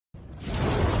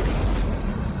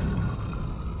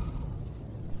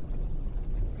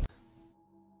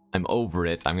I'm over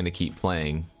it. I'm gonna keep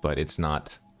playing, but it's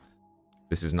not...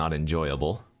 This is not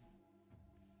enjoyable.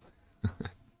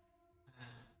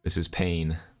 This is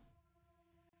pain.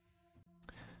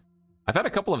 I've had a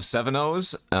couple of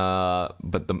 7-0s,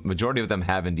 but the majority of them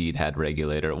have indeed had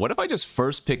Regulator. What if I just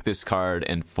first pick this card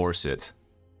and force it?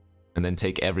 And then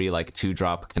take every, like,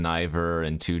 2-drop Conniver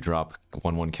and 2-drop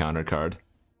 1/1 counter card?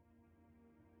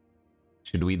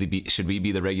 Should we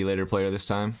be the Regulator player this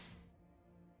time?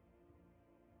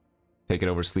 Take it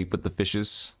over Sleep with the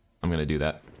Fishes? I'm gonna do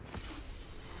that.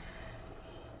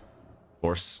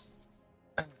 Force.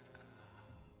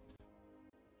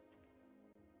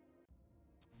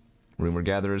 Rumor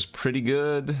Gatherer is pretty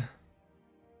good.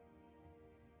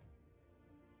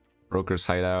 Broker's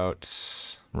Hideout.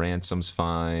 Ransom's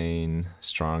fine.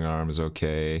 Strong Arm is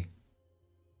okay.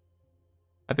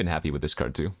 I've been happy with this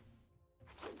card too.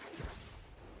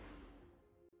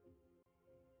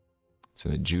 It's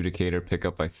an Adjudicator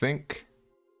pickup, I think.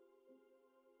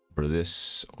 For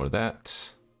this or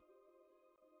that.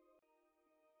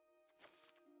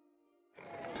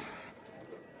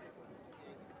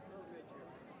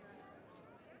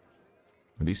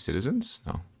 Are these citizens?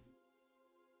 No.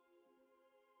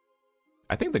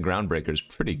 I think the Groundbreaker is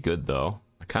pretty good, though.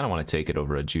 I kind of want to take it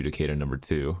over Adjudicator number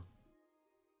 2.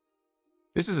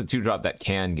 This is a 2-drop that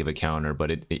can give a counter,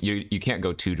 but you can't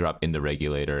go 2-drop into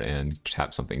Regulator and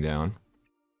tap something down.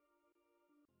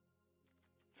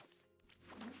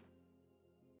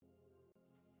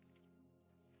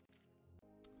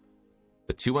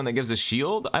 The 2-1 that gives a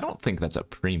shield? I don't think that's a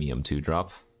premium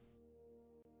 2-drop.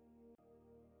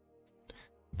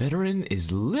 Veteran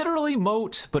is literally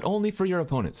moat, but only for your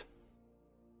opponent.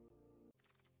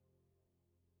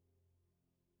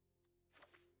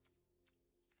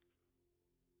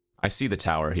 I see the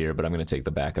tower here, but I'm going to take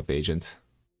the backup agent.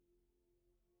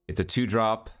 It's a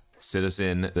 2-drop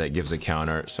citizen that gives a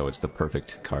counter, so it's the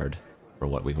perfect card for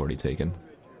what we've already taken.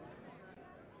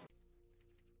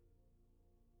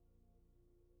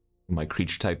 Would my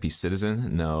creature type be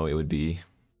citizen? No, it would be...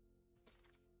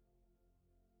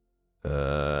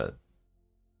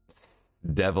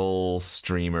 Devil,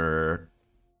 Streamer,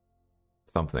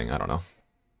 something, I don't know.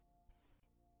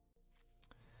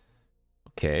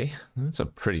 Okay, that's a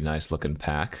pretty nice looking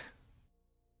pack.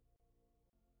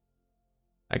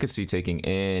 I could see taking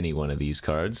any one of these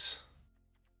cards.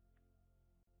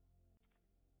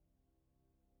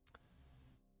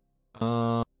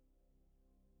 I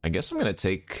guess I'm gonna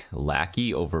take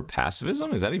Lackey over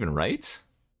Passivism. Is that even right?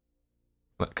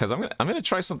 Because I'm gonna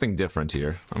try something different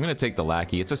here. I'm gonna take the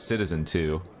Lackey. It's a citizen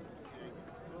too.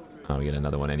 Oh, we get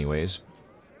another one anyways.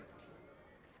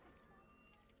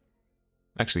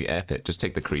 Actually, F it. Just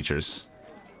take the creatures.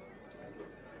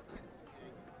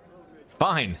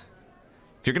 Fine.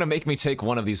 If you're gonna make me take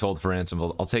one of these Hold for Ransom,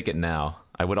 I'll take it now.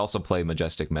 I would also play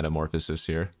Majestic Metamorphosis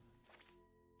here.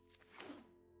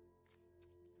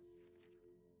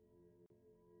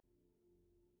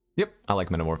 Yep, I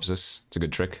like Metamorphosis. It's a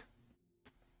good trick.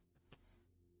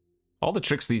 All the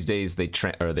tricks these days, they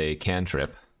can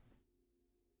trip.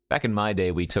 Back in my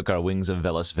day, we took our Wings of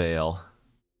Velas Veil,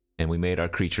 and we made our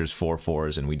creatures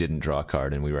 4/4s, and we didn't draw a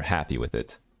card, and we were happy with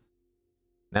it.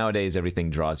 Nowadays,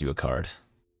 everything draws you a card.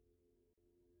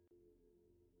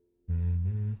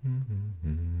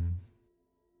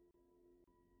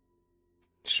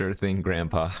 Sure thing,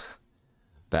 Grandpa.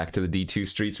 Back to the D2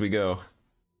 streets we go.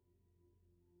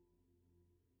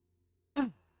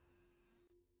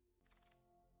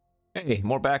 Hey,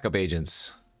 more backup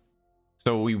agents.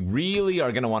 So we really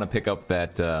are going to want to pick up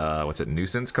that, what's it,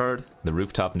 Nuisance card? The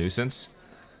Rooftop Nuisance.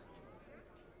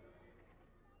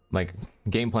 Like,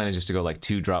 game plan is just to go like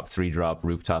 2-drop, 3-drop,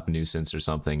 Rooftop Nuisance or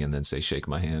something, and then say shake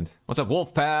my hand. What's up,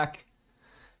 Wolfpack?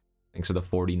 Thanks for the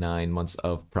 49 months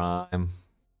of Prime.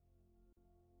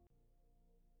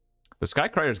 The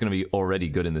Skycrier is going to be already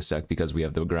good in this deck because we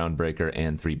have the Groundbreaker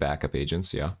and 3 backup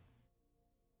agents, yeah.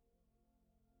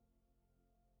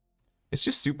 It's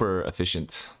just super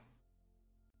efficient.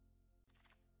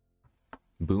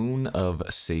 Boon of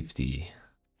Safety.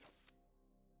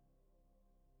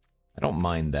 I don't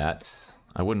mind that.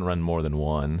 I wouldn't run more than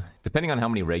one. Depending on how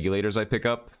many Regulators I pick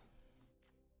up.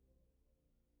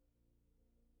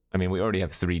 I mean, we already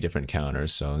have 3 different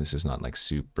counters, so this is not like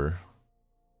super.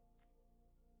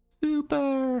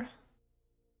 Super!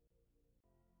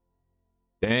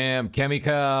 Damn,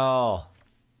 Chemical!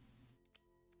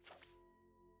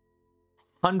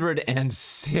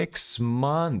 106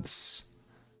 months.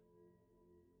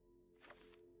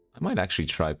 I might actually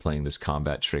try playing this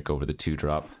combat trick over the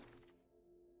 2-drop.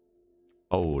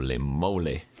 Holy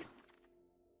moly.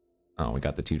 Oh, we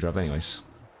got the 2-drop anyways.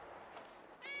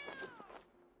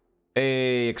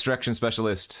 Hey, extraction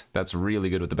specialist. That's really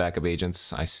good with the backup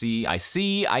agents. I see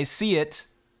it.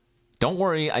 Don't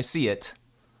worry, I see it.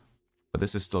 But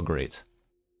this is still great.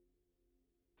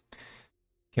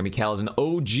 Chemical is an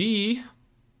OG.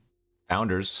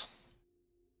 Founders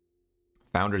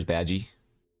badgie.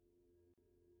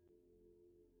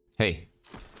 Hey,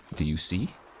 do you see?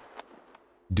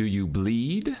 Do you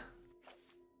bleed?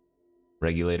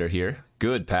 Regulator here.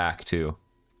 Good pack, too.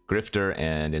 Grifter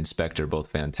and Inspector, both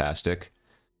fantastic.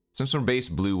 Since we're base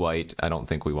blue-white, I don't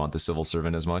think we want the Civil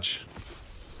Servant as much.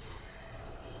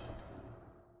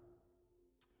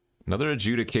 Another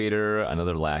Adjudicator,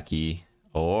 another Lackey,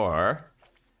 or...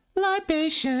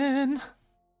 Libation!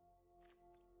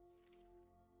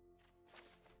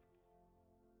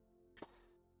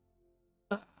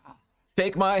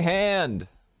 Shake my hand!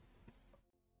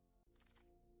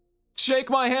 Shake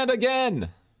my hand again!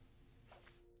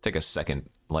 Take a second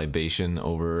Libation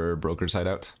over Broker's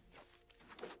Hideout.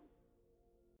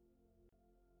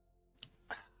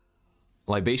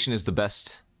 Libation is the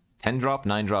best 10-drop,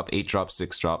 9-drop, 8-drop,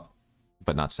 6-drop,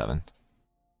 but not 7.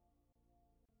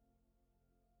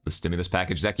 The Stimulus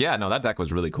Package deck. Yeah, no, that deck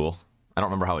was really cool. I don't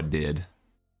remember how it did.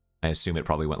 I assume it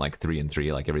probably went like 3 and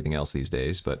 3 like everything else these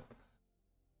days, but...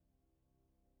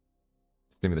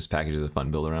 Stimulus Package is a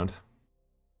fun build around.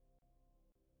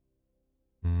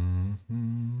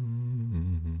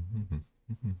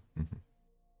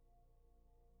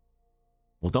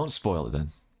 Well, don't spoil it then.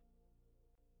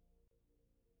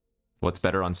 What's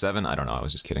better on 7? I don't know, I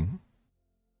was just kidding.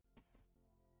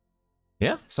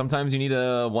 Yeah, sometimes you need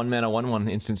a 1-mana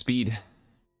 1/1 instant speed.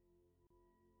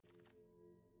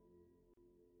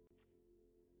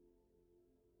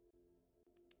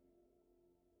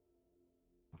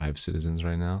 Five citizens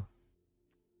right now.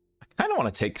 I kind of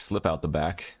want to take Slip out the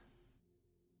back.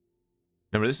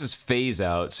 Remember, this is phase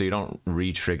out, so you don't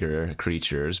re-trigger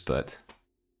creatures, but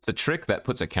it's a trick that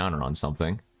puts a counter on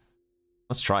something.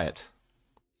 Let's try it.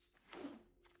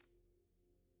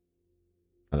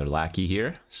 Another Lackey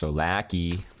here. So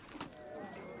Lackey.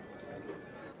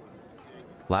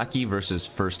 Lackey versus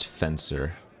First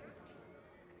Fencer.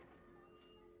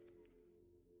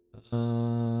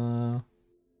 Could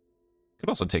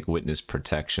also take Witness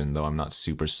Protection, though I'm not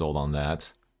super sold on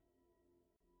that.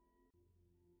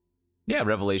 Yeah,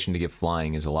 Revelation to get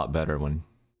flying is a lot better when...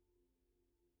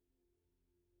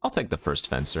 I'll take the First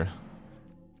Fencer.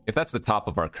 If that's the top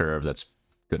of our curve, that's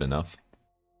good enough.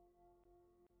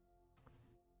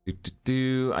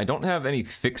 I don't have any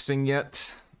fixing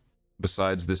yet,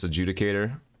 besides this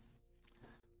Adjudicator.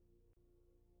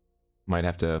 Might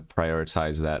have to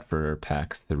prioritize that for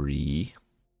pack 3.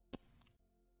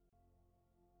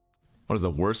 What is the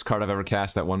worst card I've ever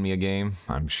cast that won me a game?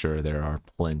 I'm sure there are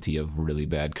plenty of really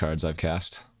bad cards I've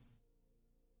cast.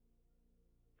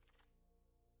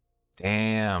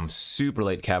 Damn, super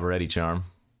late Cabaretti Charm.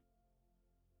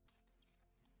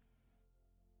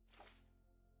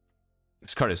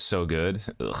 This card is so good.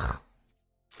 Ugh.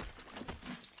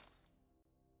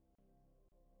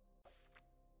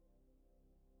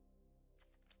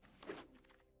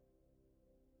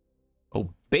 Oh,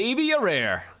 baby, a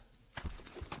rare.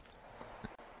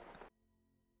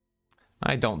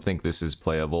 I don't think this is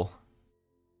playable.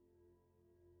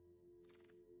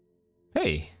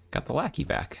 Hey, got the Lackey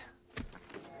back.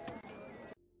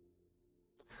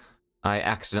 I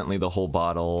accidentally the whole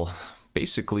bottle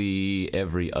basically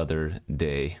every other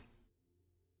day.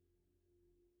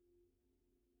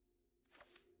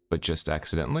 But just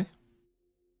accidentally.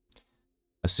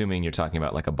 Assuming you're talking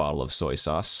about like a bottle of soy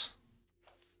sauce.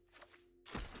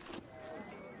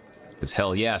 Because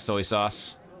hell yeah, soy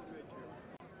sauce.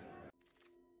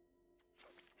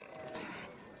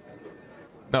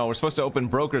 No, we're supposed to open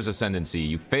Broker's Ascendancy.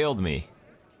 You failed me.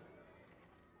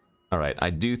 Alright, I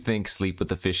do think Sleep with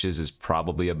the Fishes is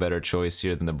probably a better choice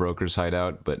here than the Broker's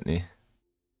Hideout, but eh.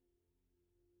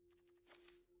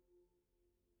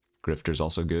 Grifter's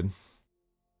also good.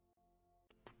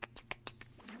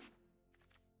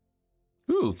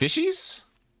 Ooh, Fishies?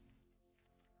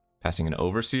 Passing an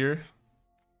Overseer?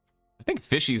 I think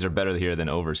Fishies are better here than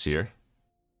Overseer. Is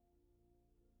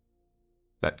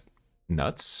that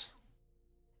nuts?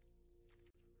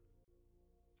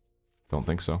 Don't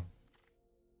think so.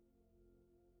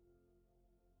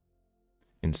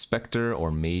 Inspector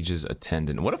or Mage's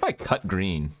Attendant. What if I cut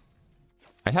green?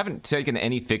 I haven't taken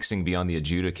any fixing beyond the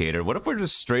Adjudicator. What if we're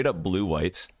just straight up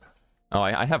blue-white? Oh,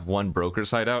 I have one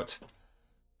Broker's Hideout.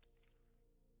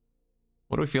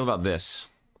 What do we feel about this?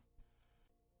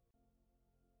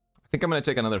 I think I'm going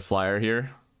to take another flyer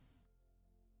here.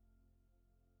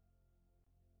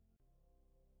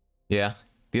 Yeah.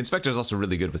 The Inspector is also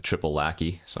really good with triple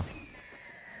Lackey, so...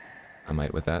 I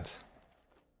might with that.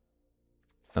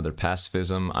 Another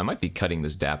pacifism. I might be cutting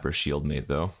this Dapper Shieldmate,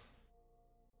 though.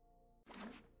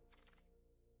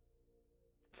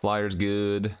 Flyer's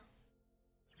good.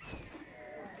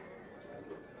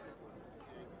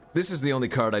 This is the only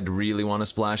card I'd really want to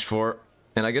splash for.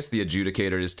 And I guess the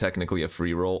Adjudicator is technically a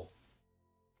free roll.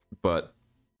 But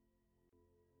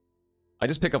I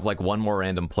just pick up like one more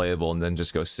random playable and then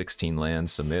just go 16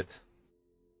 lands, submit.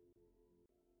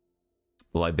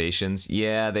 The Libations.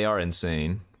 Yeah, they are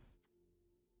insane.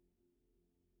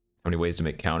 How many ways to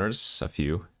make counters? A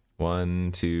few.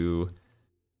 1, 2,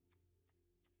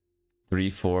 3,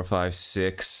 4, 5,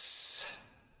 6,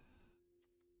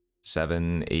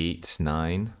 7, 8,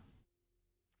 9.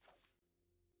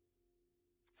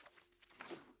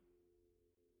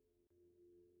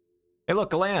 Hey,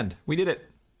 look, a land. We did it.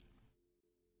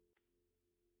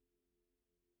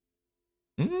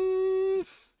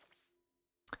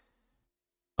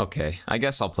 Okay, I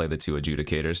guess I'll play the 2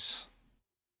 Adjudicators.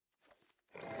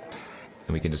 And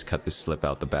we can just cut this slip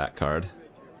out the back card.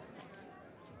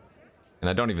 And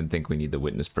I don't even think we need the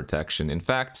Witness Protection. In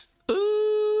fact,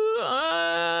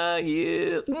 well,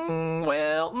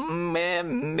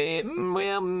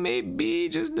 maybe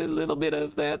just a little bit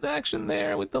of that action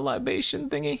there with the Libation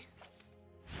thingy.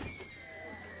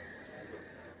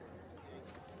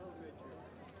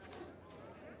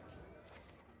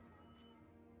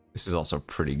 This is also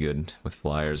pretty good with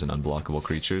flyers and unblockable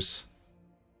creatures.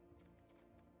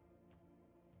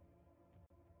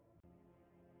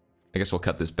 I guess we'll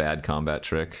cut this bad combat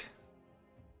trick.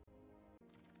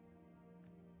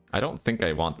 I don't think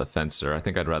I want the Fencer. I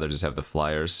think I'd rather just have the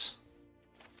flyers.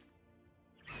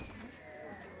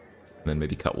 And then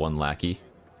maybe cut one lackey.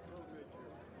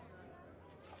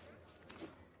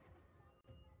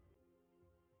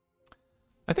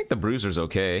 I think the Bruiser's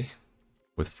okay.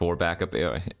 With 4 backup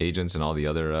agents and all the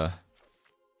other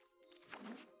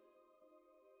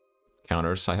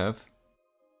counters I have.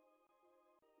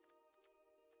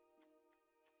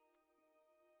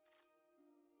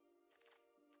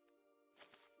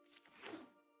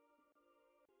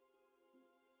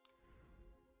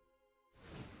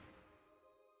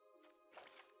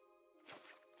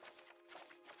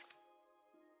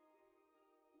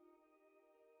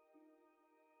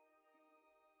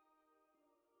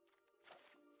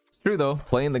 True though,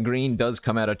 playing the green does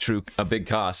come at a big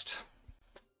cost.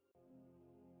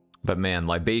 But man,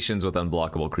 Libations with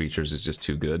unblockable creatures is just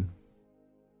too good.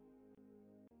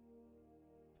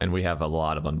 And we have a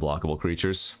lot of unblockable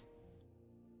creatures.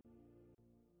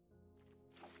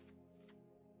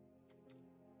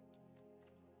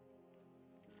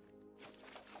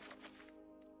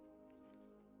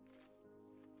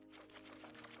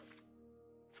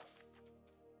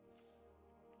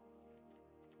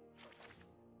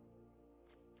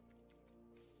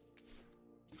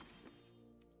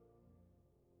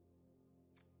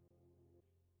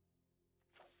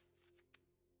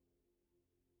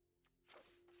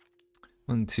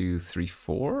 One, two, three,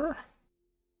 4.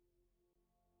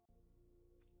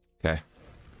 Okay.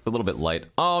 It's a little bit light.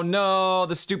 Oh no,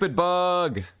 the stupid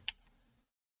bug!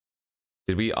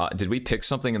 Did we pick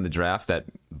something in the draft that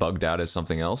bugged out as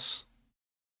something else?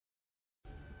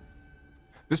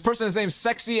 This person is named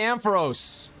Sexy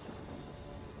Ampharos!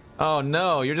 Oh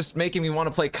no, you're just making me want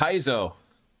to play Kaizo.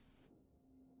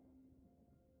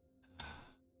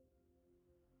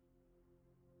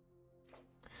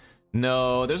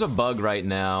 No, there's a bug right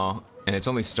now, and it's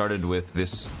only started with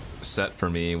this set for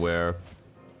me, where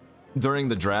during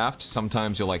the draft,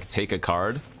 sometimes you'll like take a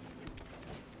card,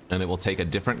 and it will take a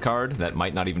different card that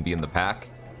might not even be in the pack,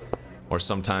 or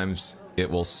sometimes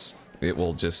it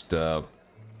will just, and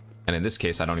in this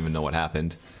case, I don't even know what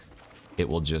happened. It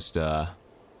will just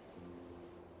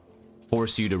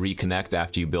force you to reconnect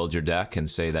after you build your deck and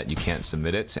say that you can't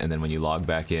submit it, and then when you log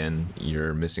back in,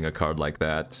 you're missing a card like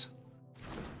that.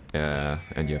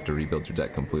 And you have to rebuild your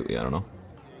deck completely, I don't know.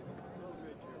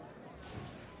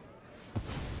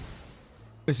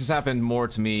 This has happened more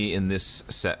to me in this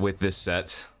set, with this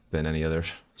set, than any other,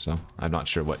 so I'm not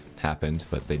sure what happened,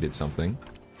 but they did something.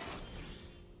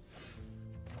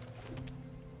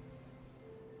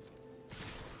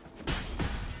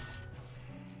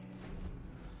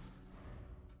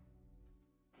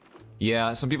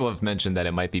 Yeah, some people have mentioned that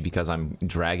it might be because I'm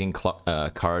dragging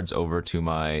cards over to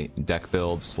my deck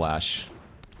build slash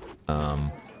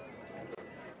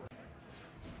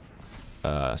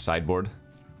sideboard.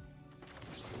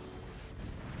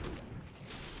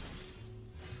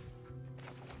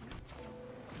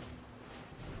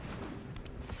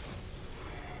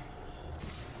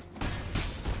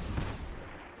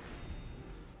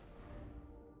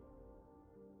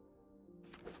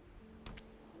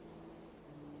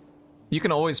 You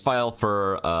can always file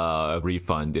for a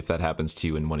refund if that happens to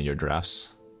you in one of your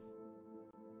drafts.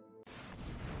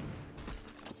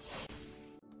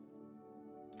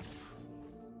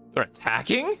 They're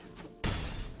attacking?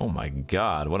 Oh my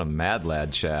god, what a mad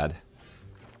lad, Chad.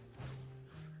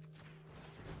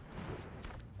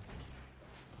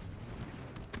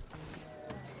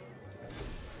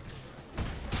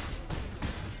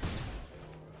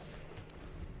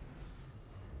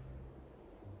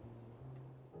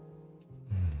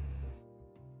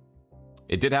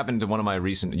 It did happen to one of my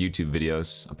recent YouTube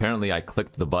videos. Apparently I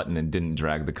clicked the button and didn't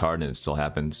drag the card and it still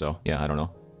happened, so yeah, I don't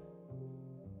know.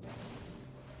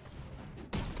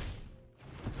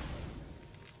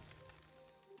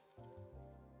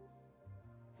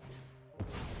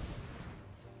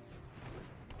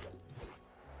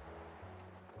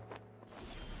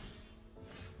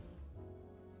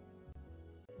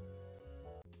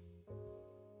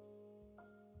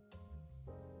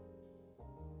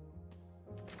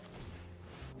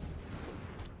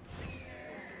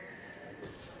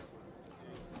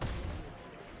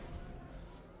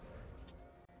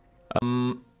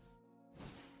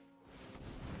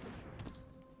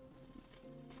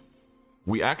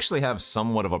 We actually have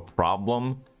somewhat of a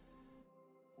problem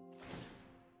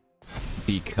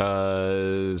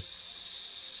because...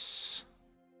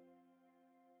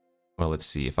 Well, let's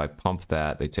see. If I pump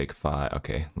that, they take 5.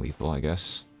 Okay, lethal, I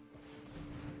guess.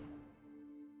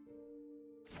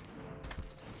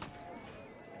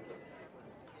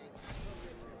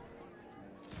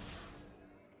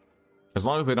 As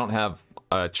long as they don't have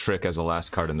a trick as the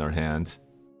last card in their hand.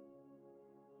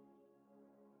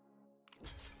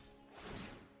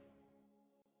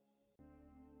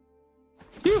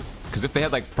 Because if they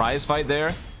had like prize fight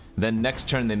there, then next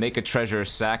turn they make a treasure,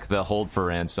 sack the hold for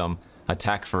ransom,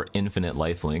 attack for infinite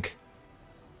lifelink.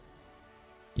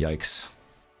 Yikes.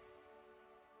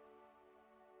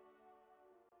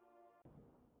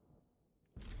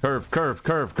 Curve, curve,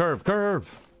 curve, curve,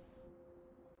 curve!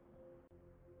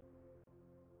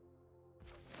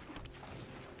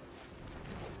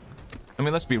 I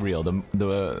mean, let's be real.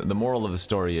 The moral of the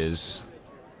story is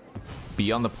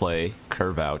be on the play,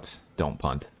 curve out, don't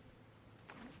punt.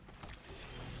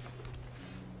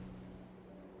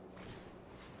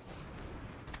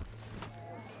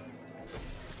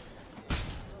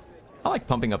 I like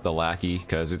pumping up the lackey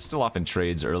because it's still often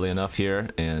trades early enough here,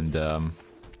 and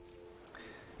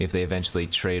if they eventually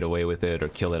trade away with it or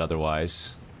kill it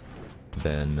otherwise,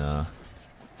 then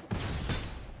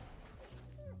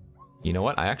you know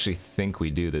what? I actually think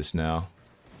we do this now.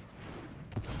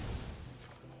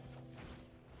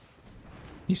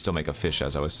 You still make a fish,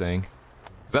 as I was saying.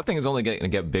 'Cause that thing is only going to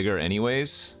get bigger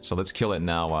anyways, so let's kill it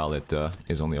now while it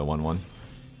is only a 1/1.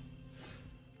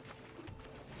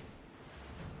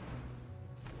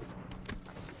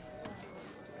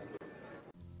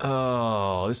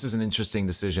 Oh, this is an interesting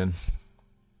decision.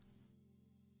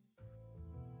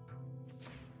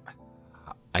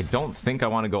 I don't think I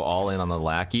want to go all in on the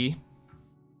lackey.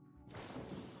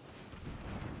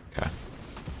 Okay.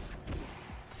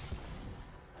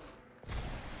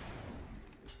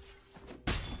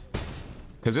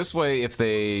 Because this way, if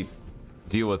they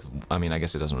deal with... I mean, I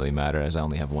guess it doesn't really matter, as I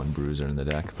only have one bruiser in the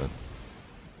deck, but...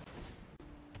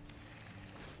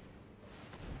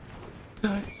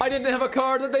 I didn't have a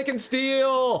card that they can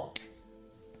steal!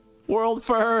 World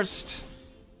first!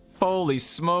 Holy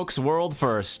smokes, world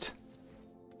first.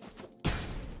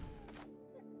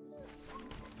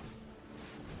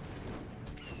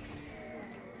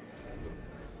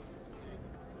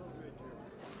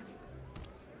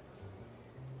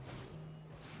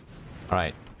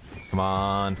 Alright. Come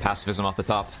on, pacifism off the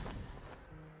top.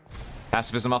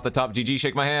 Pacifism off the top, GG,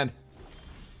 shake my hand.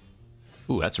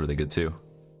 Ooh, that's really good too.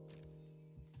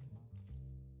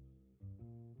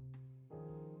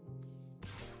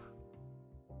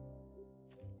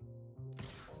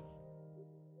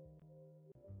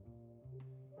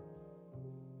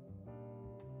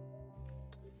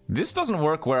 This doesn't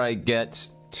work where I get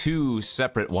 2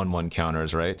 separate 1/1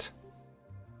 counters, right?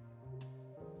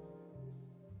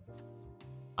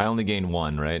 I only gain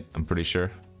 1, right? I'm pretty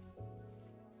sure.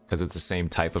 Because it's the same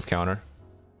type of counter.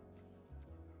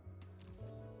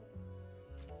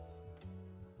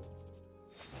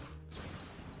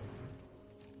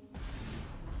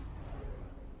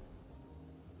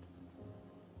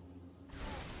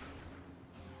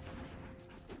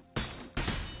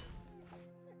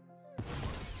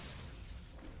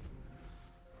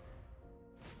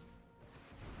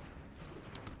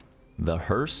 The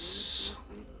hearse.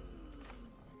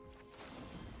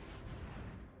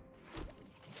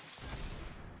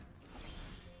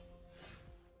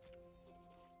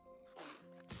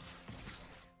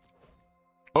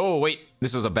 Oh, wait.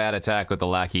 This was a bad attack with the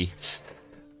lackey.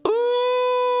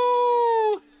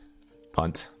 Ooh!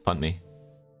 Punt. Punt me.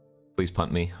 Please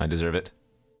punt me. I deserve it.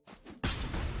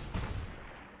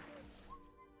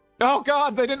 Oh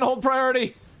god, they didn't hold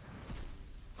priority!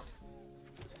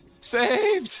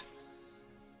 Saved!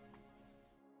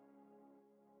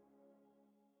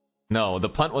 No, the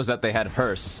punt was that they had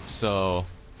hearse, so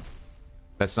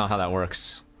that's not how that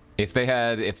works. If they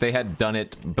had done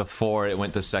it before it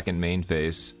went to second main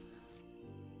phase,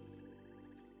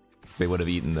 they would have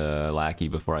eaten the lackey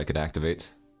before I could activate.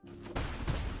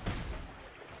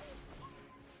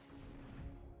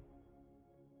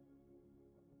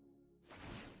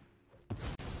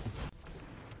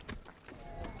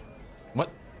 What?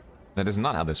 That is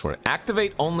not how this works.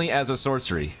 Activate only as a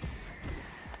sorcery.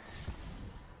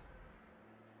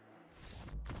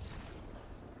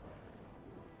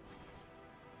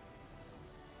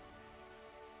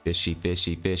 Fishy,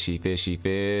 fishy, fishy, fishy,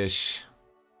 fish.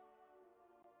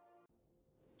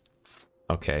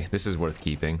 Okay, this is worth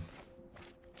keeping.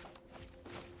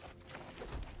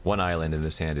 One island in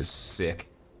this hand is sick.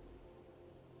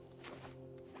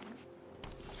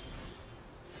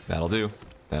 That'll do.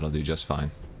 That'll do just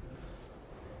fine.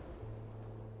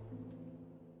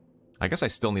 I guess I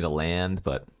still need a land,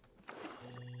 but...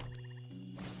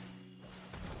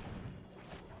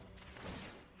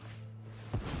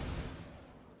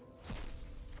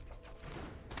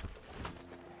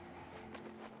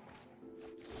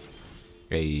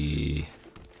 Hey.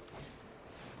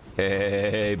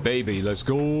 Hey, baby, let's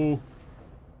go.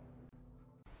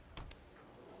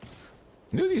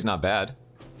 Newsy's not bad.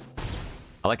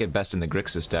 I like it best in the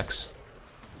Grixis decks.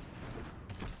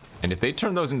 And if they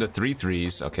turn those into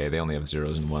 3/3s... Okay, they only have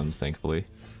 0s and 1s, thankfully.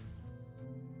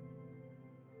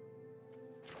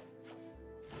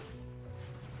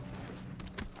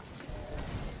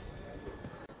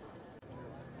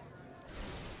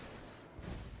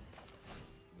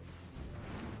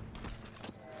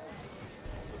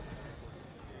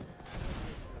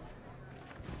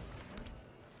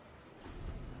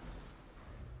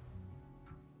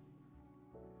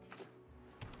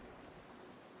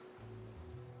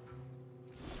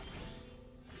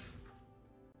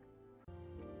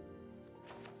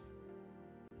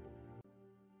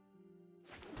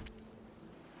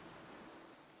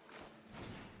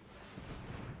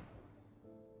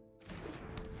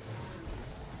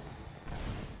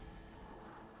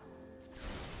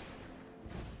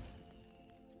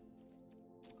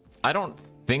 I don't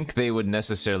think they would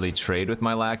necessarily trade with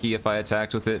my lackey if I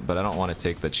attacked with it, but I don't want to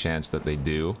take the chance that they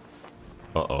do.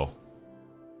 Uh-oh.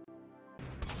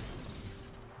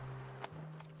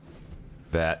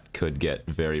 That could get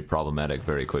very problematic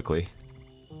very quickly.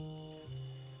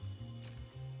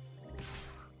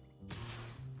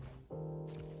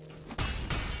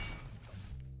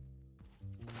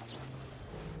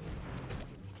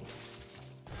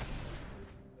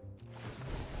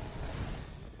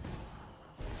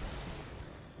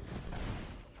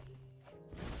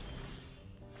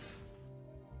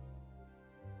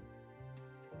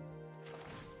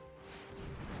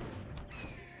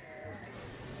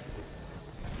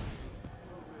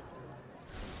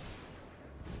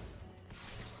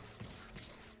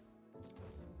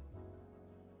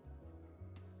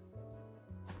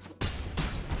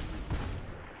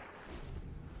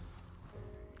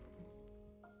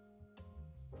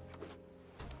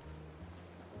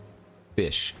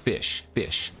 Fish, fish,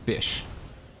 fish, fish.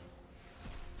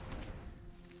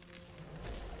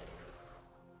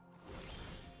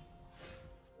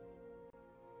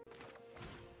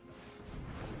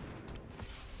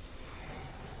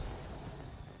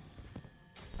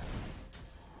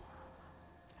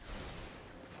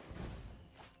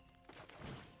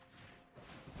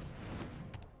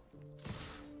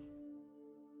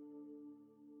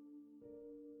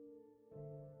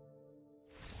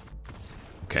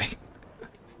 Okay.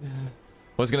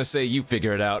 I was gonna say you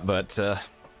figure it out, but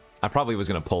I probably was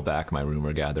gonna pull back my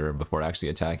Rumor Gatherer before actually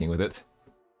attacking with it.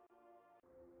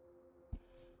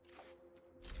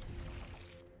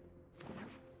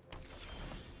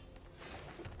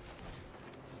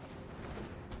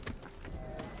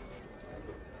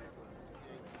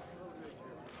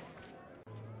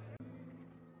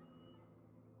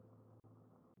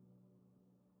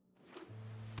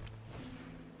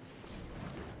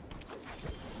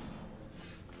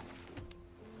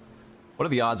 What are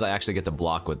the odds I actually get to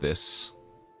block with this?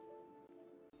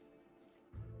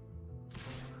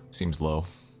 Seems low.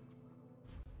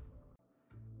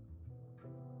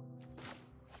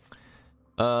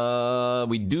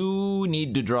 We do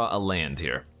need to draw a land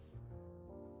here.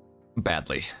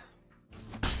 Badly.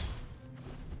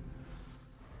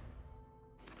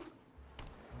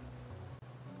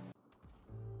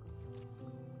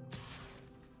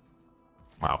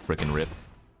 Wow, freaking rip.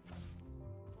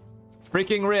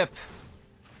 Freaking rip!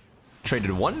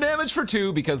 Traded 1 damage for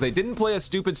 2 because they didn't play a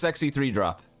stupid sexy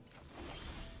 3-drop.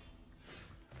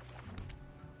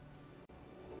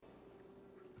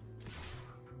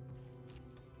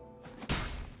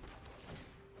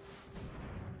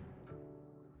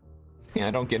 Yeah,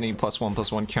 I don't get any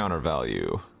 +1/+1 counter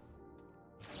value.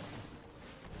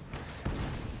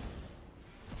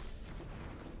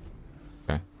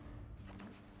 Okay.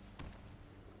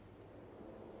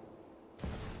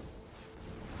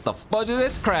 The fudge is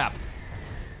this crap?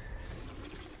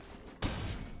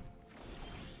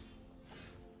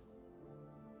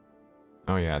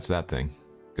 Oh yeah, it's that thing.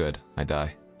 Good, I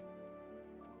die.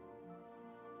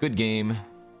 Good game.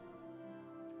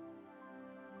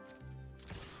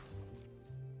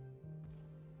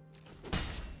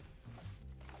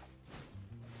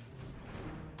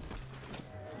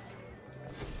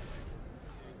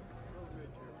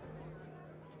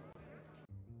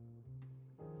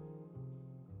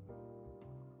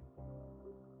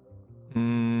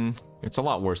 It's a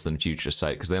lot worse than Future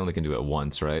Sight, because they only can do it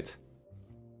once, right?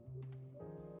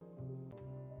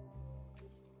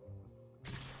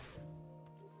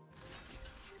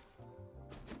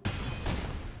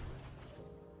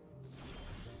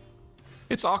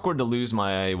 It's awkward to lose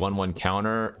my 1/1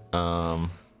 counter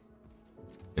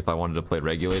if I wanted to play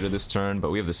Regulator this turn, but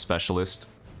we have the Specialist,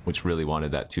 which really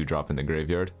wanted that 2-drop in the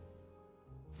graveyard.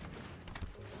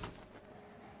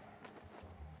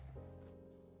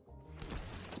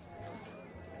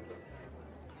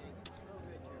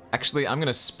 Actually, I'm going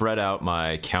to spread out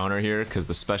my counter here, because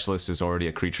the Specialist is already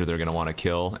a creature they're going to want to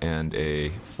kill, and a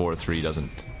 4/3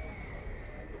 doesn't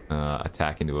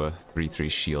attack into a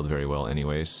 3/3 shield very well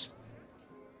anyways.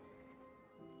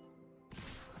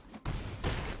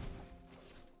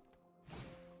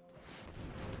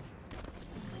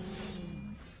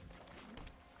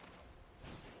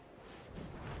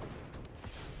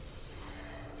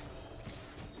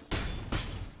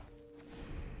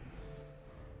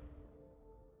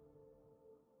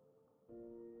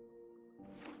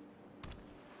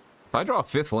 If I draw a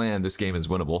 5th land, this game is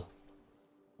winnable.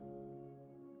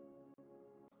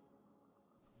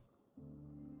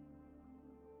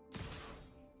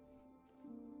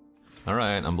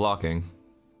 Alright, I'm blocking.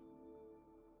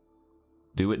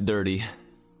 Do it dirty.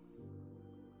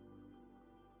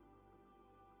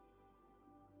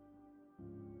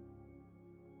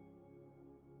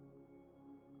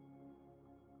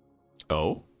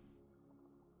 Oh?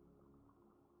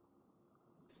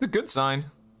 It's a good sign.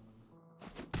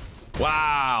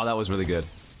 Wow, that was really good.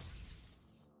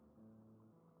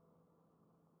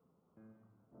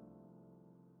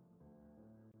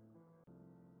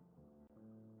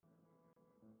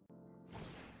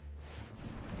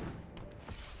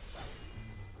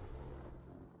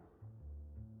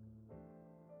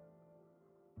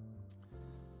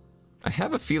 I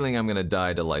have a feeling I'm gonna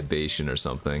die to libation or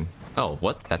something. Oh,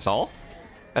 what? That's all?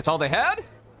 That's all they had?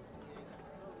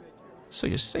 So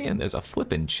you're saying there's a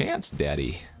flippin' chance,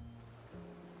 daddy.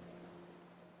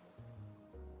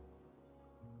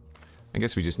 I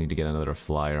guess we just need to get another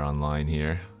flyer online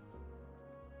here.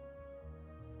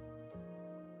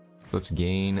 Let's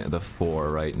gain the 4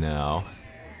 right now.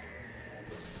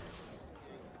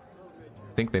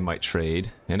 I think they might trade.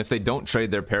 And if they don't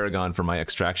trade their Paragon for my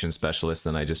Extraction Specialist,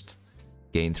 then I just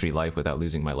gain 3 life without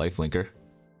losing my lifelinker.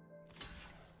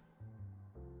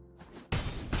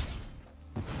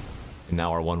 And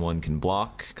now our 1/1 can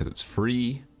block, because it's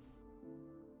free.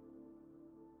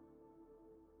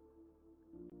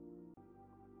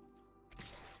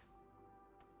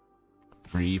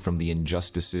 Free from the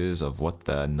injustices of what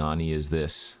the nani is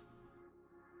this?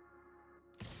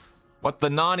 What the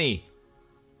nani?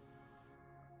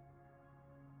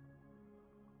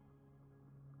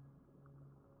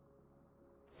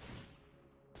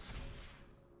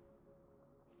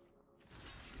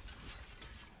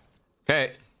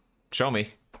 Okay, show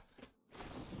me.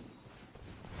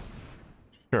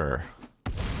 Sure.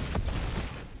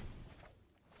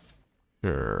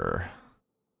 Sure.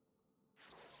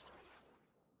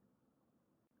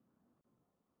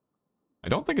 I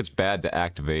don't think it's bad to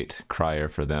activate Crier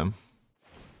for them.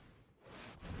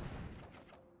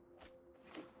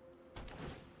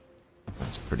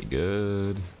 That's pretty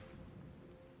good.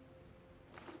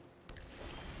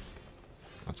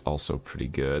 That's also pretty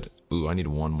good. Ooh, I need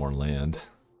 1 more land.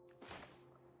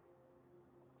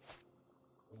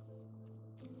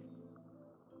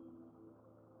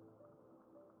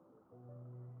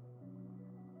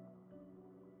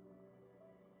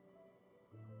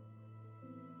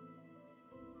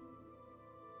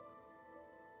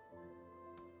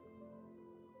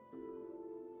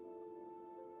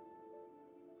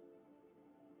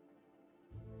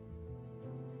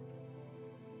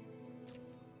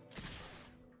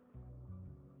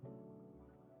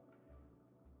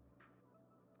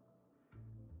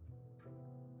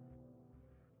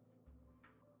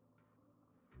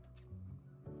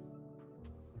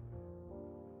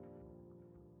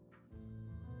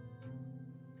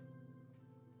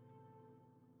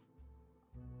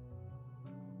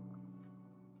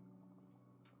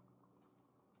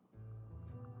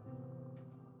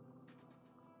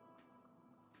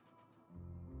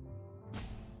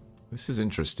 This is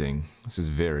interesting. This is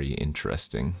very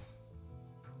interesting.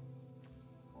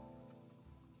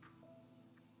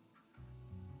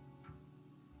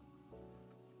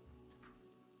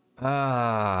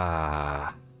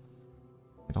 I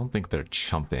don't think they're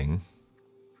chumping.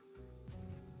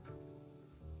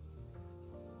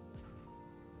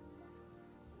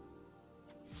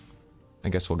 I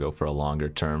guess we'll go for a longer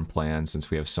term plan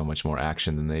since we have so much more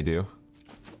action than they do.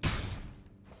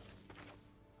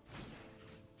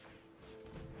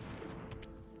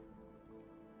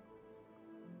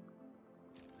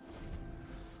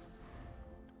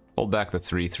 Hold back the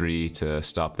 3/3 to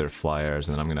stop their flyers,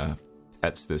 and then I'm gonna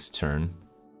Pets this turn.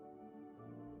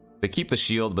 They keep the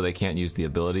shield, but they can't use the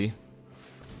ability.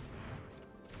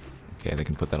 Okay, they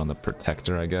can put that on the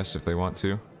Protector, I guess, if they want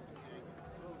to.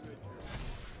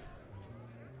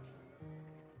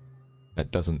 That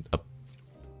doesn't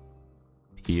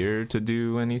appear to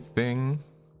do anything.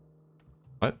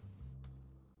 What?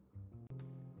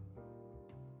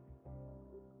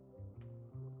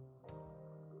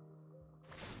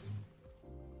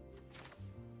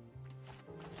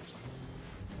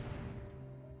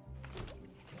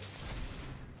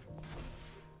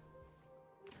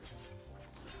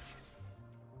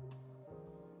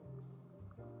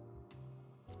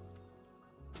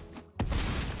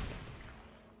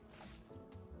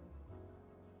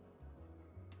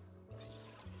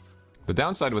 The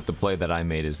downside with the play that I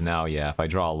made is now, yeah, if I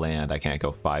draw a land, I can't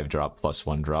go 5-drop plus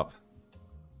 1-drop.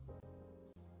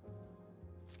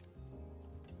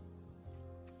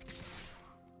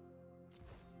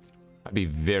 I'd be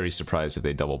very surprised if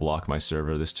they double block my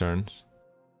server this turn.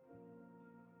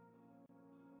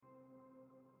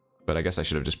 But I guess I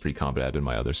should have just pre-combated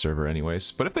my other server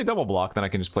anyways. But if they double block, then I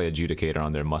can just play Adjudicator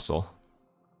on their muscle.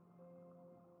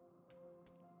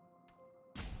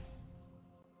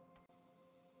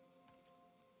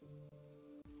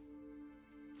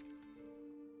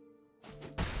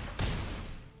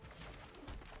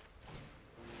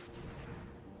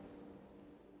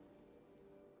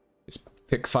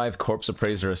 Pick 5 Corpse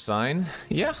Appraiser assign.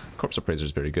 Yeah, Corpse Appraiser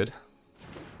is very good.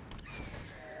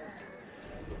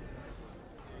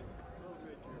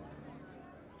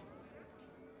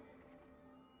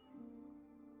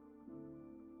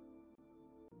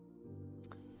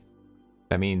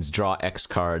 That means draw X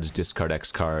cards, discard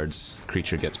X cards.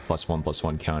 Creature gets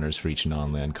 +1/+1 counters for each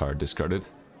non-land card discarded.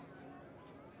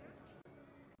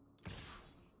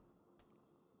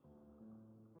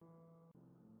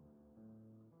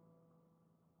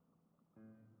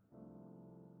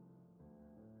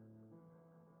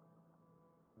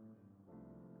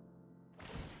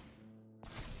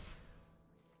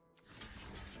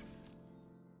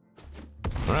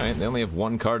 Alright, they only have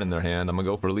 1 card in their hand. I'm gonna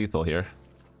go for lethal here.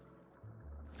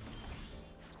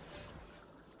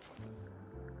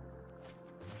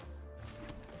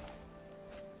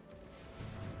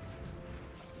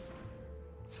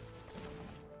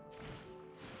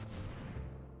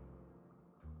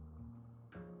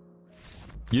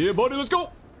 Yeah, buddy, let's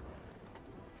go!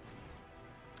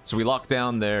 So we lock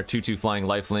down their 2/2 flying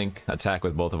lifelink, attack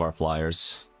with both of our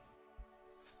flyers.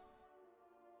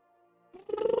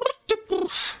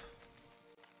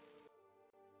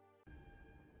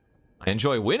 I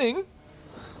enjoy winning,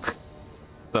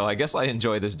 so I guess I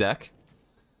enjoy this deck.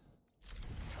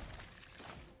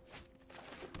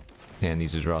 And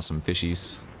needs to draw some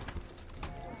fishies.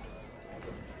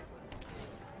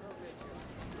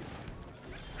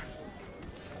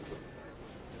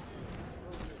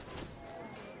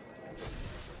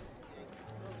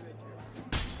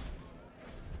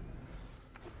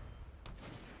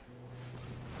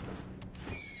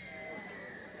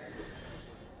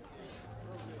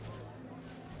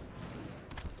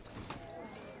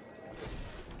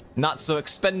 Not so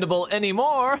expendable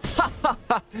anymore!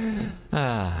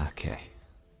 Okay.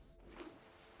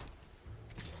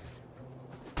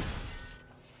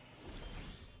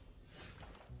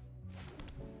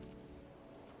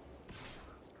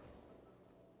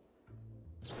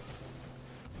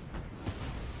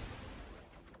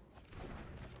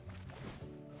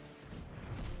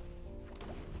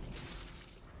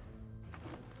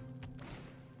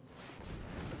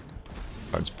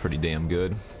 Card's pretty damn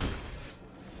good.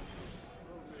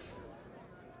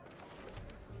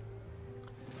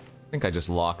 I think I just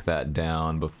lock that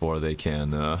down before they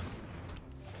can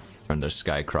turn their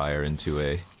Skycrier into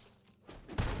a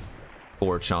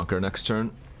 4-chonker next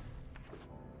turn.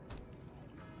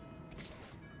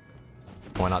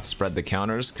 Why not spread the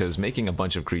counters? Because making a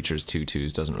bunch of creatures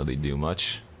 2/2s doesn't really do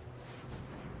much.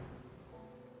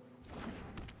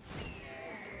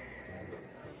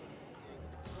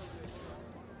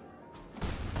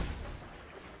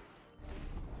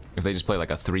 If they just play like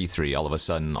a 3-3, all of a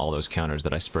sudden all those counters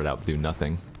that I spread out do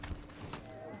nothing.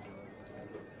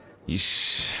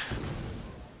 Yeesh.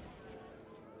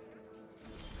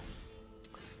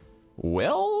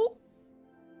 Well...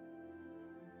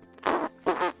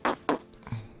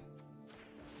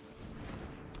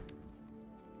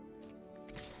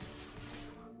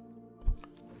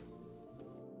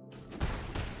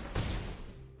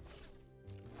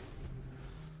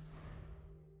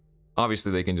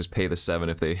 Obviously, they can just pay the 7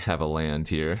 if they have a land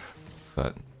here,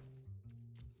 but...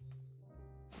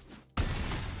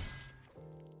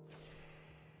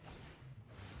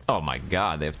 Oh my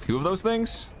god, they have 2 of those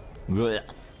things? Blech.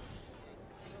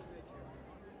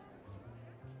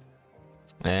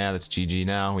 Yeah, that's GG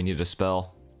now. We need a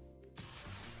spell.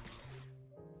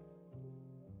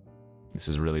 This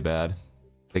is really bad.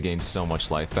 They gain so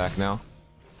much life back now.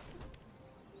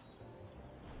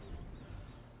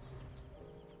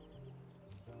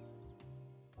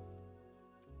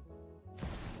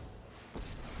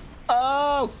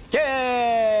 Okay!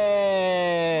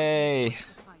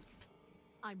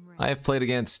 I have played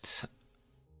against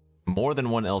more than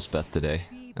one Elspeth today,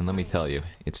 and let me tell you,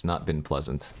 it's not been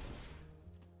pleasant.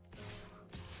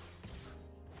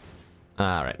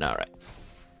 Alright, alright.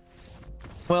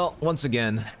 Well, once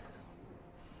again,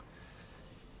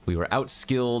 we were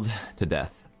outskilled to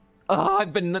death. Oh,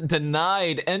 I've been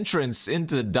denied entrance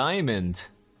into Diamond.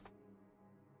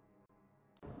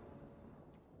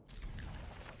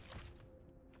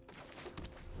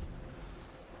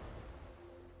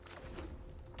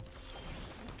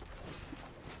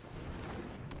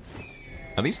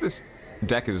 At least this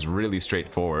deck is really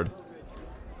straightforward.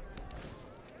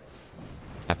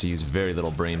 Have to use very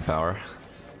little brain power.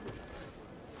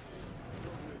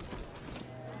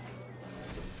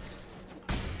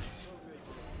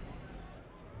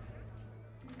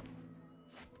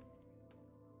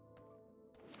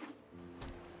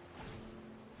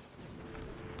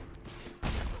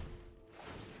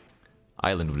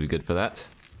 Island would be good for that.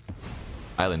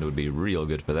 Island would be real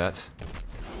good for that.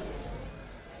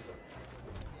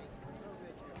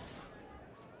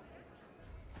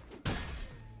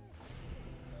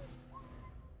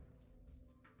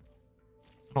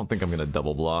 I don't think I'm gonna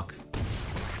double block.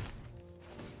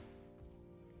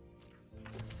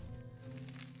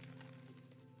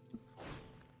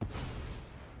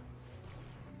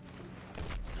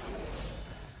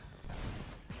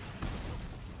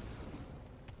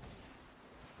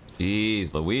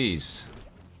 Jeez Louise.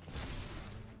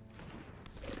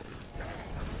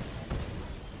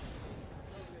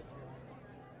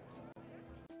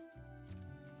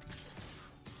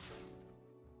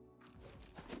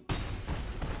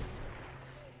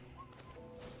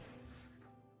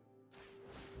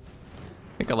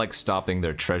 I think I like stopping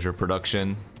their treasure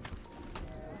production.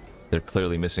 They're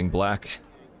clearly missing black.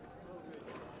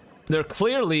 They're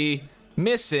clearly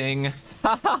missing.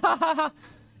 Ha ha ha ha ha.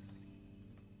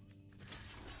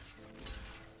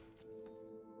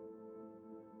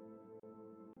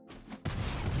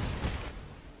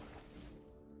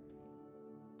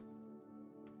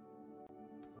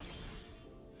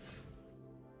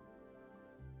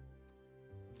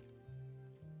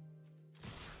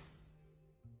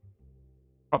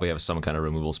 Probably have some kind of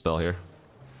removal spell here.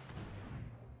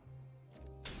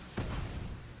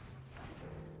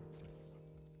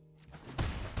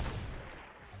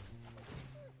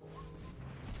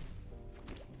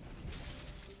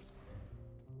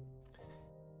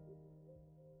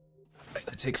 Right,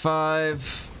 I take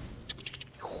 5.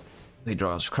 They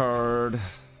draw a card.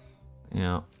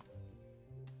 Yeah.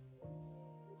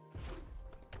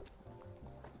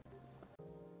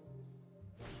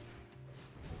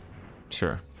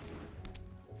 Sure.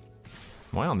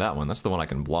 Why on that one? That's the one I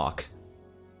can block.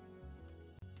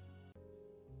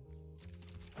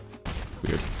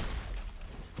 Weird.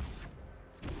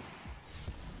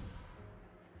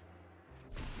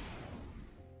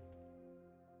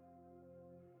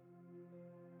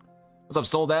 What's up,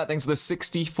 Sold At? Thanks for the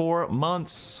 64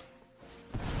 months.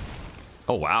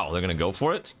 Oh, wow. They're gonna go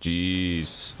for it?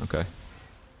 Jeez. Okay.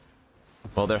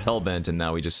 Well, they're hellbent, and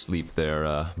now we just sleep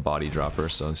their body dropper,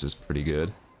 so this is pretty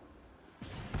good.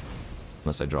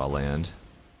 Unless I draw land.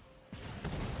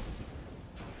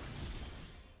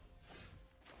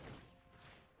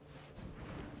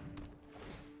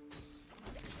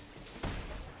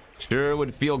 Sure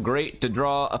would feel great to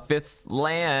draw a 5th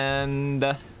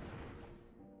land.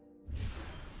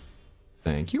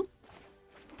 Thank you.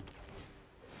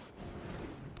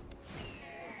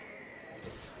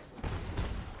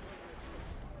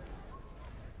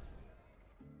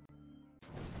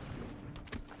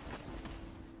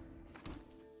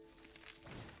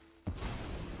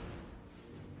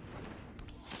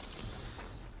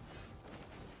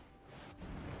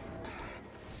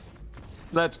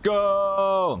 Let's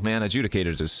go! Man,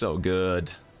 Adjudicators is so good.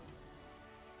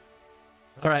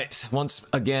 Alright, once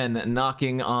again,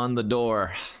 knocking on the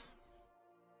door.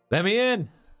 Let me in!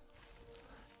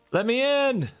 Let me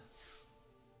in!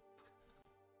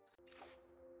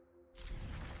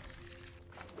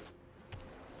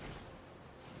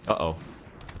 Uh-oh.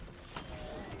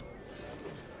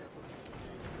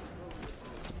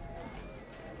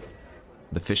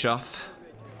 The fish off.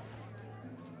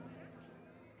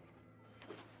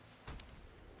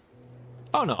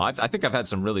 Oh no, I think I've had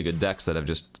some really good decks that have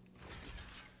just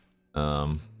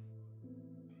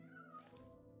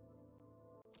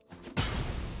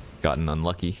gotten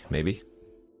unlucky, maybe.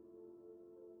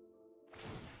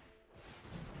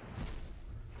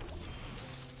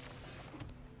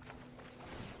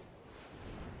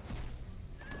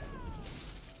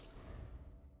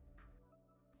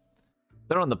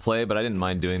 They're on the play, but I didn't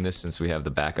mind doing this since we have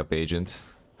the backup agent.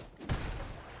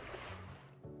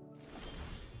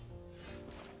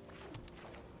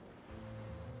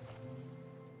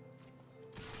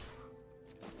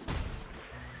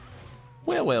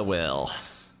 Well, well, well.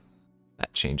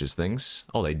 That changes things.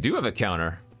 Oh, they do have a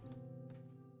counter.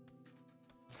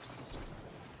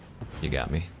 You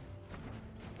got me.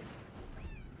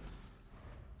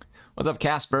 What's up,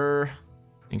 Casper?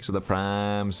 Thanks for the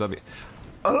prime sub.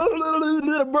 Well,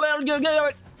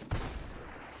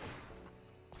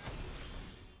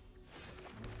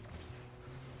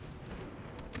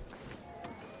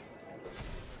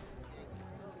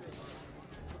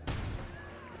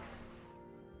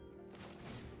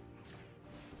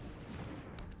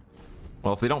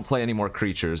 if they don't play any more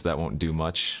creatures, that won't do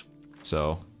much.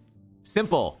 So,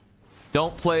 simple.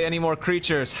 Don't play any more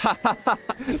creatures. Ha ha ha!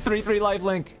 3/3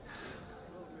 lifelink.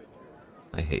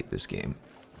 I hate this game.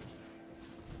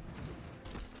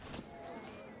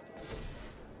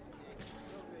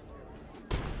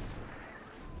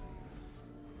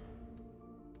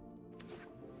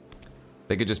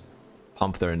 They could just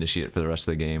pump their initiate for the rest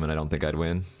of the game, and I don't think I'd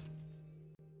win.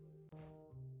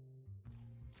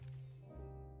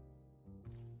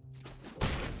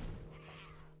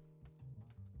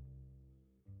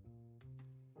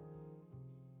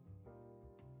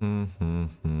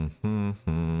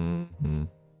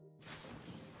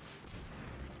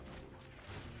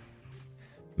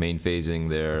 Main phasing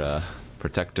their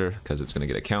protector, because it's going to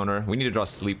get a counter. We need to draw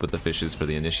sleep with the fishes for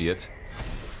the initiate.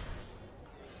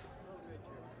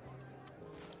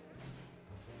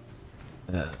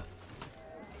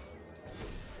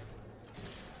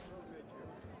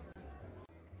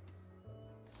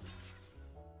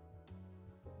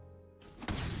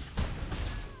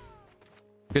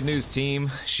 Good news,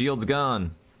 team. Shield's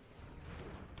gone.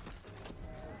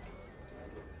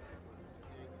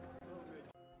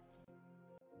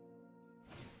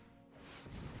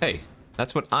 Hey,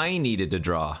 that's what I needed to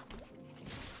draw.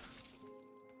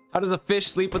 How does a fish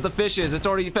sleep with the fishes? It's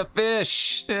already a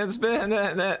fish. It's been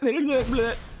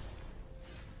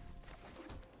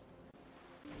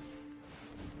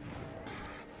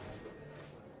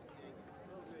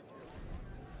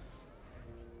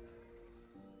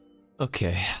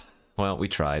Okay. Well, we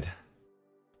tried.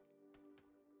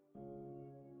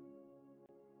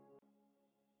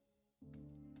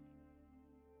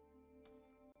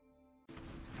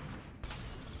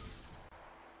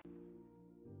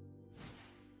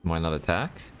 Why not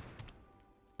attack?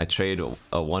 I trade a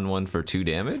 1/1 for 2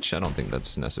 damage? I don't think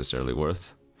that's necessarily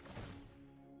worth.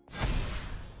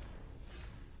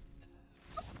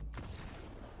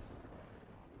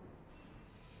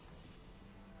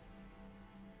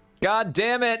 God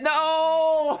damn it!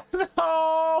 No!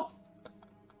 No!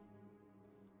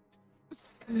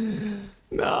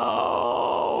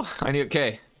 No! I need.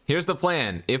 Okay, here's the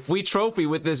plan. If we trophy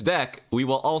with this deck, we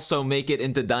will also make it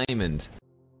into diamond.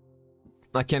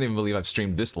 I can't even believe I've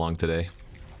streamed this long today.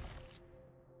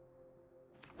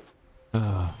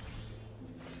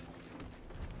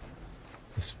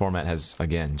 This format has,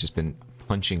 again, just been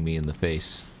punching me in the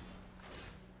face.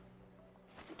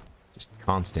 Just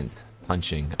constant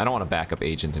punching. I don't want a backup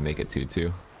agent to make it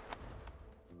 2/2.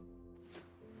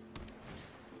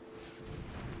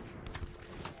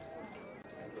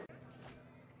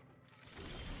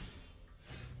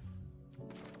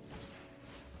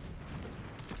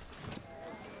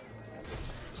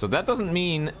 So that doesn't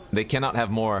mean they cannot have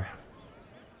more.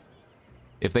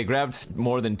 If they grabbed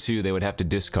more than 2, they would have to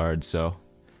discard, so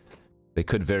they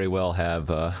could very well have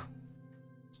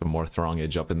some more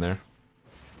throngage up in there.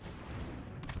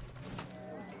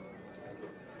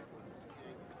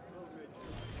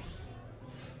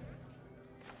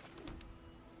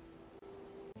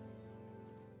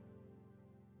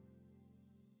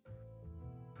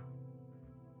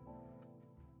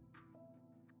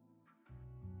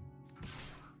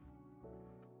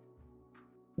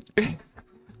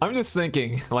 I'm just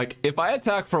thinking, like, if I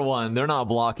attack for 1, they're not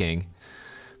blocking.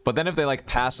 But then if they, like,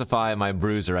 pacify my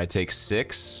bruiser, I take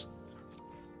 6.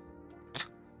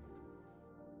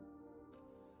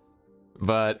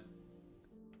 But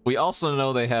we also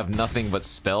know they have nothing but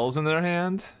spells in their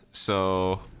hand,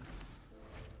 so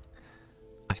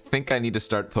I think I need to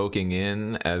start poking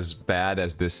in, as bad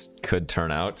as this could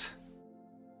turn out.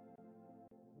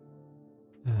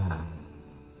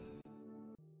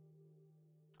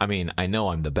 I mean, I know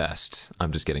I'm the best.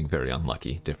 I'm just getting very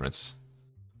unlucky. Difference.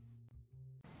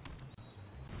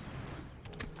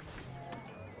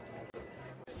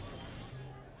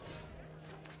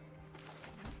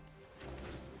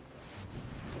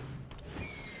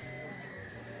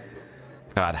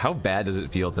 God, how bad does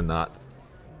it feel to not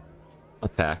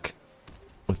attack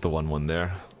with the 1/1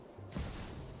 there?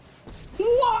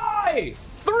 Why?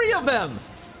 3 of them!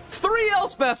 3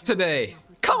 Elspeths today!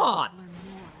 Come on!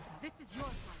 This is your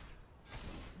fight.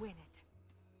 Win it.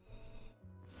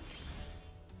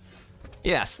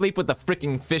 Yeah, sleep with the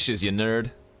freaking fishes, you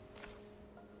nerd.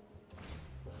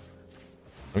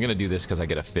 I'm gonna do this because I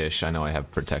get a fish. I know I have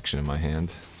protection in my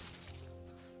hand.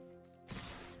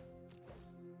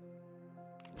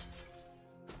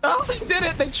 Oh, they did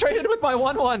it! They traded with my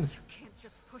 1/1! You can't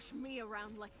just push me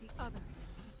around like the others.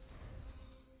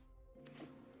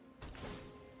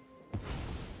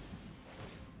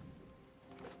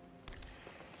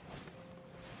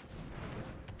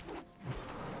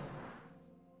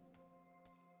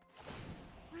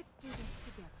 Let's do this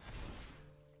together.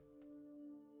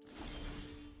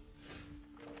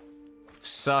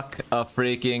 Suck a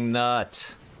freaking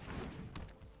nut.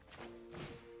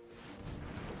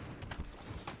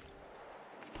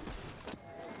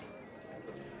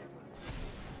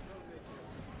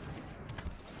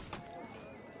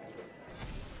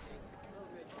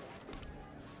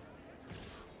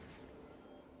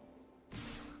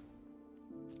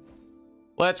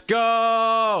 Let's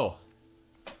go!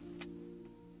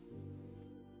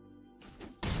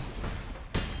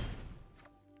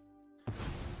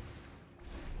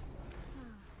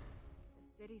 The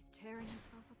city's tearing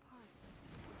itself apart.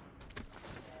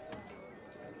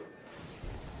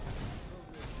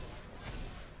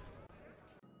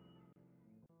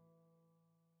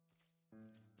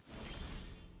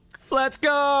 Let's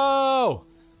go!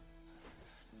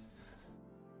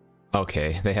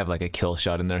 Okay, they have like a kill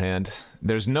shot in their hand.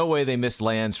 There's no way they missed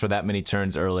lands for that many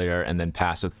turns earlier and then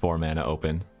pass with 4 mana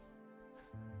open.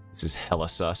 This is hella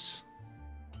sus.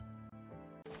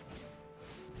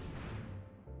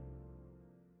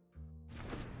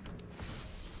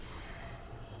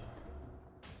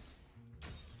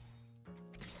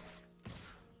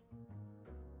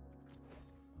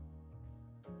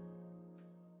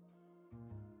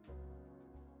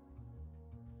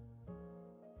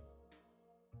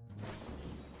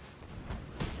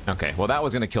 Okay, well that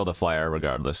was gonna kill the flyer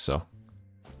regardless, so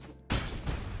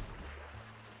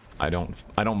I don't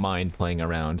mind playing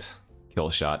around kill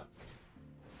shot.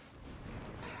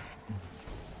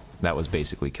 That was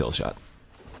basically kill shot.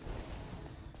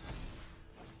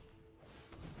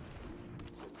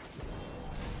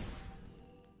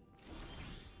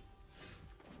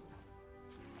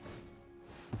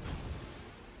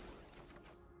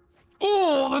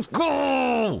 Oh, let's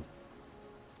go!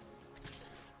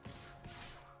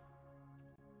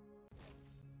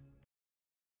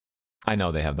 I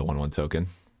know they have the 1/1 token.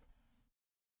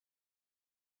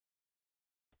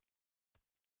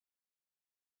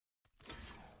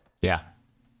 Yeah.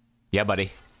 Yeah,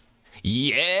 buddy.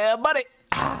 Yeah, buddy!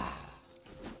 Ah.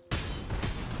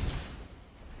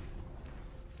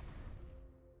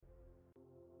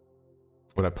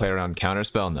 Would I play around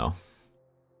counterspell? No.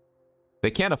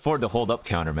 They can't afford to hold up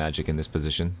counter magic in this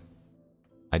position.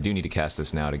 I do need to cast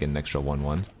this now to get an extra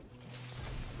 1/1.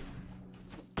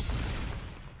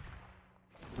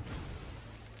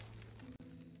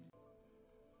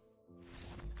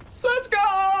 Let's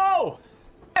go!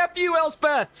 F you,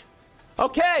 Elspeth!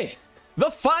 Okay,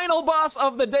 the final boss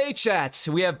of the day, chat.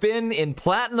 We have been in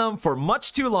Platinum for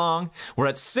much too long. We're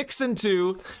at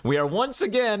 6-2. We are once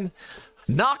again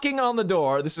knocking on the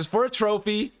door. This is for a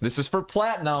trophy. This is for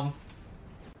Platinum.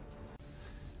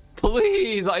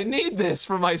 Please, I need this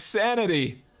for my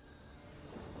sanity.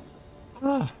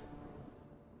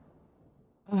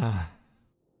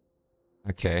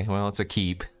 Okay, well, it's a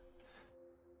keep.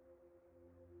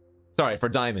 Sorry, for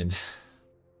Diamond.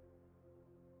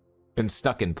 Been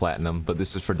stuck in Platinum, but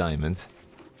this is for Diamond.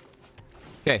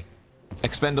 Okay,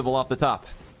 expendable off the top.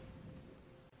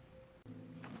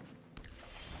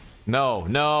 No,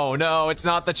 no, no, it's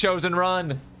not the chosen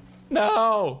run.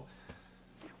 No!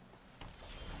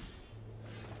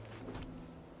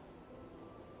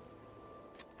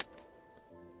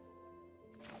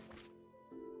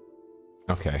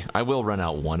 Okay, I will run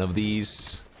out one of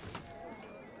these.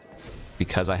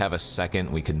 Because I have a second,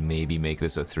 we could maybe make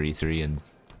this a 3-3 and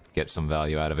get some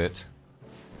value out of it.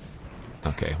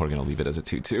 Okay, we're gonna leave it as a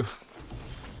 2-2.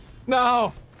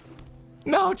 No!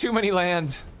 No, too many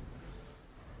land!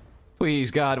 Please,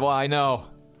 God, why? No.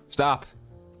 Stop.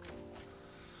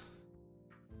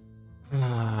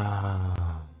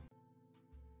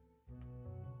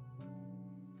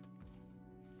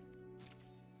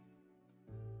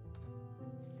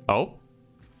 Oh?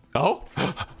 Oh?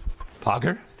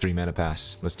 Pogger? 3 mana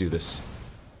pass. Let's do this.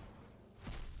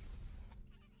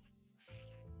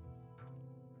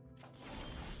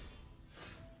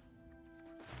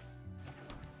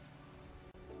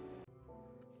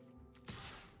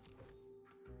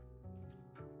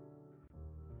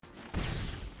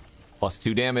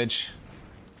 +2 damage.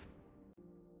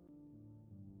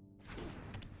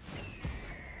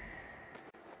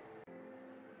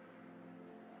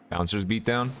 Bouncer's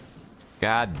beatdown.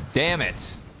 God damn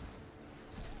it!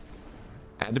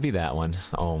 Had to be that one.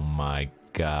 Oh my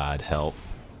god, help.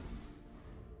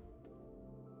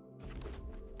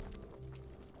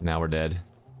 Now we're dead.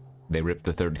 They ripped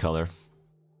the 3rd color.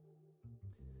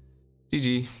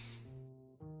 GG.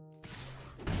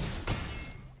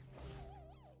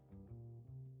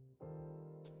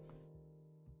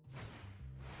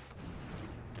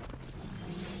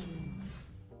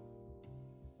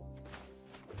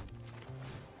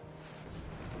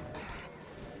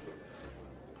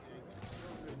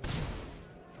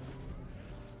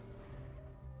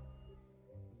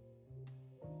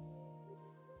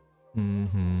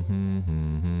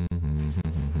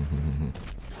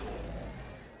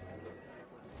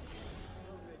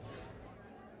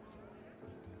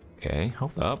 Okay,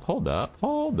 hold up, hold up,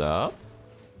 hold up.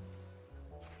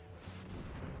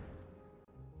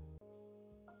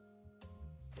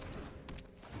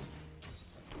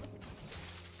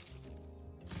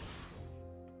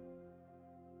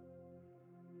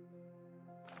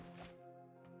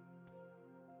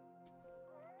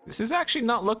 This is actually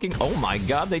not looking... Oh my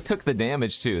god, they took the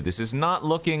damage too. This is not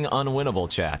looking unwinnable,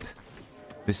 chat.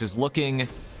 This is looking,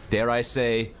 dare I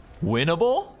say,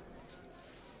 winnable?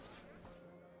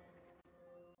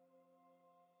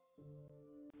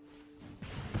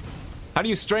 How do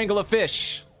you strangle a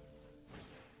fish?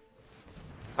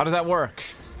 How does that work?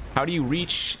 How do you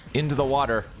reach into the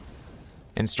water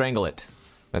and strangle it?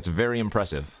 That's very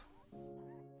impressive.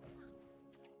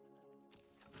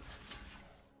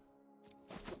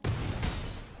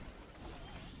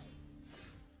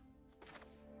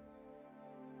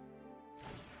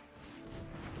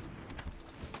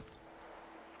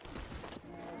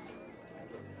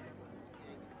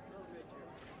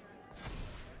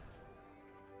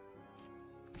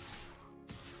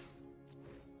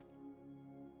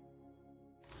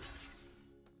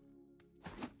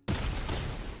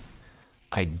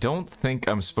 I don't think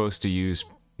I'm supposed to use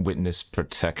witness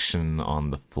protection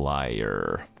on the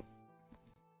flyer.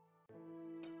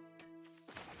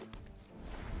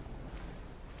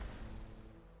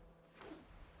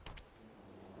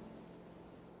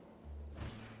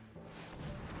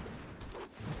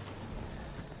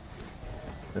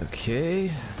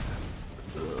 Okay.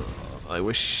 I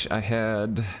wish I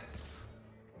had...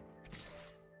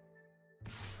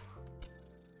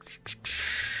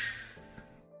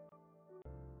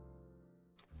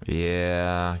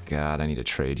 Yeah, God, I need a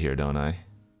trade here, don't I?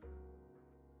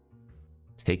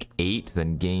 Take 8,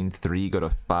 then gain 3, go to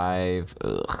 5.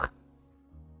 Ugh.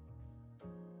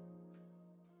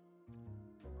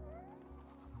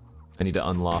 I need to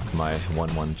unlock my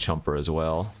 1/1 chumper as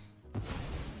well.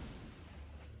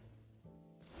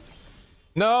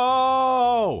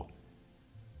 No!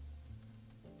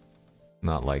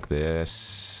 Not like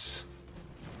this.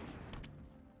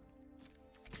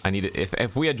 I need it.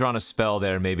 If we had drawn a spell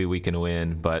there, maybe we can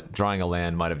win, but drawing a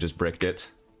land might have just bricked it.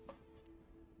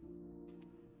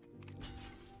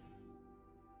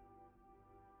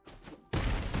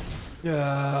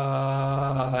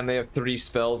 Yeah, and they have 3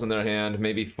 spells in their hand,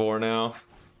 maybe 4 now.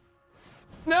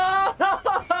 No!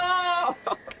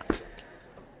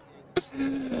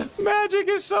 Magic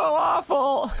is so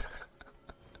awful.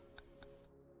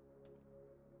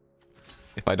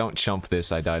 If I don't chump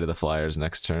this, I die to the Flyers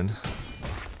next turn.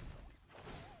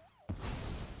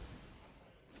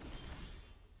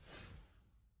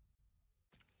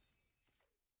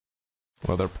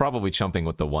 Well, they're probably chumping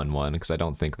with the 1/1, because I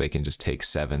don't think they can just take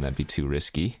 7, that'd be too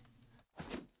risky.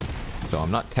 So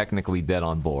I'm not technically dead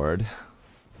on board.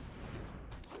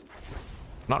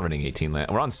 I'm not running 18 lands.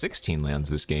 We're on 16 lands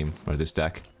this game, or this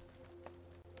deck.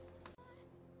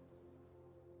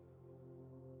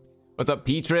 What's up,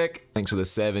 P-Trick? Thanks for the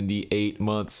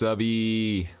 78-month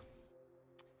subby.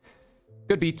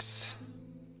 Good beats.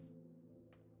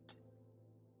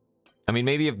 I mean,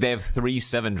 maybe if they have 3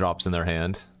 7-drops in their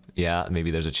hand, yeah,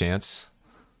 maybe there's a chance.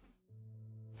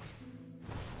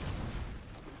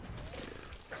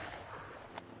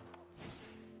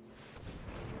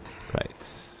 Right.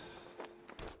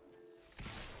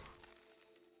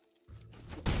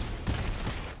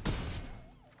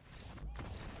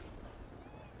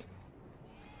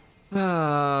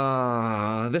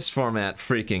 This format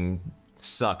freaking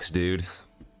sucks, dude.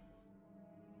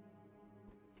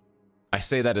 I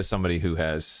say that as somebody who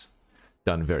has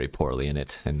done very poorly in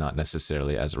it, and not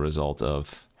necessarily as a result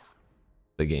of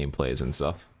the gameplays and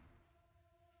stuff.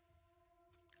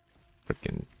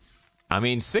 Freaking... I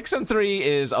mean, 6 and 3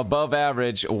 is above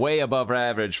average, way above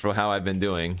average for how I've been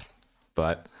doing.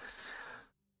 But,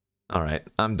 alright,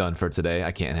 I'm done for today.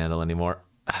 I can't handle anymore.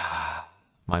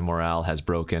 My morale has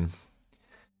broken.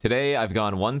 Today, I've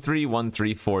gone 1-3,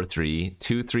 1-3, 4-3,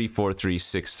 2-3, 4-3,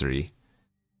 6-3.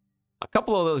 A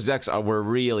couple of those decks were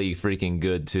really freaking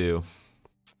good, too.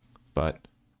 But,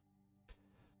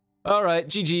 alright,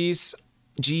 GG's.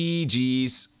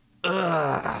 GG's.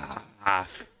 Ugh.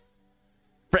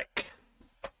 Frick.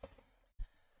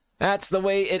 That's the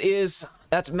way it is.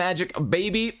 That's magic,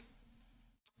 baby.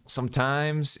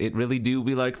 Sometimes it really do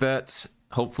be like that.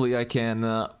 Hopefully I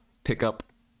can pick up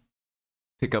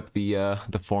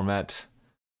the format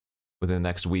within the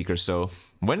next week or so.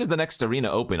 When is the next arena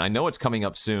open? I know it's coming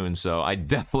up soon, so I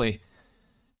definitely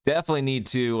need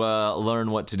to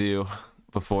learn what to do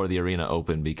before the arena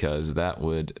open, because that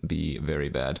would be very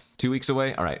bad. 2 weeks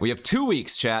away? All right, we have 2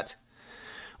 weeks, chat.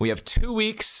 We have 2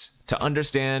 weeks to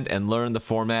understand and learn the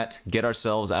format, get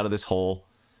ourselves out of this hole.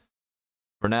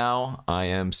 For now, I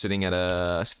am sitting at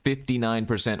a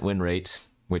 59% win rate,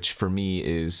 which for me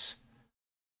is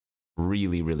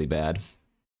really, really bad.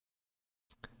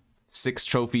 6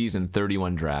 trophies and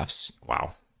 31 drafts.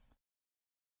 Wow.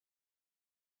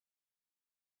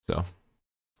 So,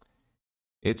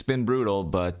 it's been brutal,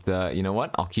 but you know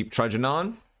what? I'll keep trudging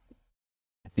on.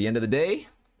 At the end of the day,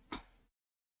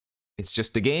 it's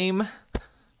just a game.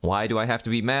 Why do I have to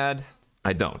be mad?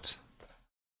 I don't.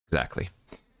 Exactly.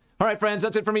 All right, friends,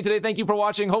 that's it for me today. Thank you for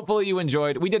watching. Hopefully you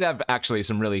enjoyed. We did have actually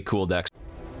some really cool decks.